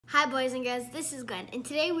Hi boys and girls, this is Gwen, and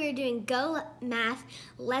today we're doing Go Math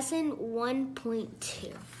Lesson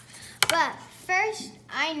 1.2. But first,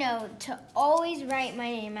 I know to always write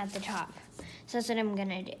my name at the top. So that's what I'm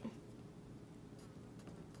gonna do.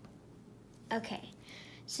 Okay,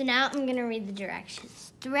 so now I'm gonna read the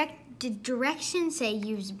directions. The directions say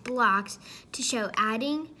use blocks to show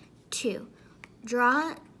adding to.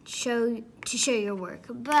 Draw to show your work.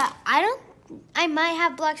 But I might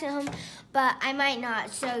have blocks at home, but I might not.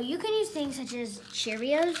 So you can use things such as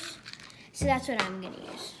Cheerios. So that's what I'm gonna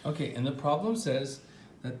use. Okay, and the problem says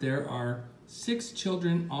that there are 6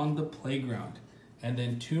 children on the playground and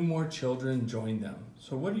then 2 more children join them.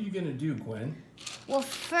 So what are you gonna do, Gwen? Well,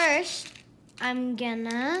 first, I'm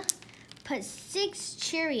gonna put 6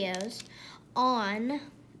 Cheerios on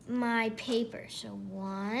my paper. So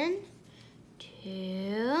 1,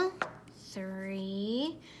 2,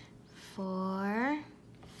 3, 4,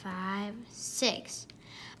 5, 6.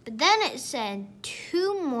 But then it said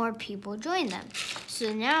 2 more people join them.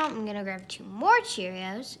 So now I'm gonna grab 2 more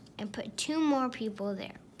Cheerios and put 2 more people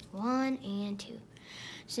there. 1 and 2.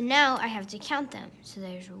 So now I have to count them. So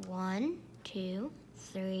there's 1, 2,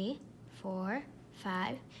 3, 4,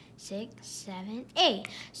 5, 6, 7, 8.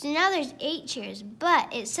 So now there's 8 Cheerios,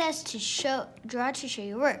 but it says to draw to show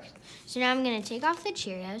your work. So now I'm gonna take off the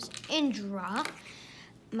Cheerios and draw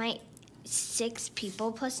my 6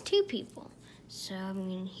 people plus 2 people. So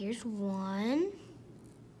here's 1,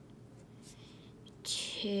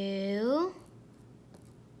 2,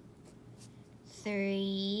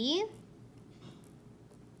 3,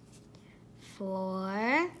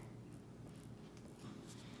 4,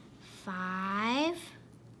 5,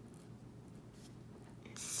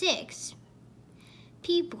 6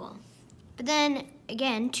 people. But then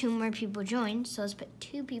again, 2 more people joined, so let's put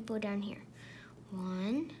 2 people down here.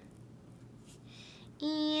 1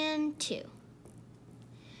 and 2.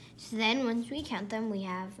 So then once we count them, we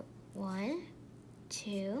have 1,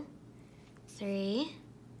 2, 3,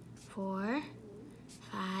 4,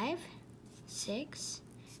 5, 6, 7,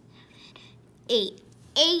 8.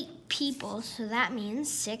 8 people, so that means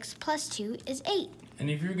 6 plus 2 is 8. And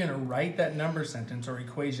if you're gonna write that number sentence or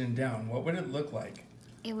equation down, what would it look like?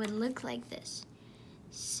 It would look like this.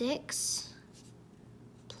 6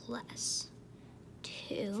 plus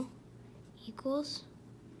 2 equals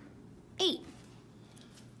 8.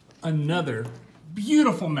 Another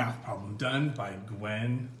beautiful math problem done by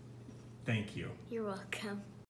Gwen. Thank you. You're welcome.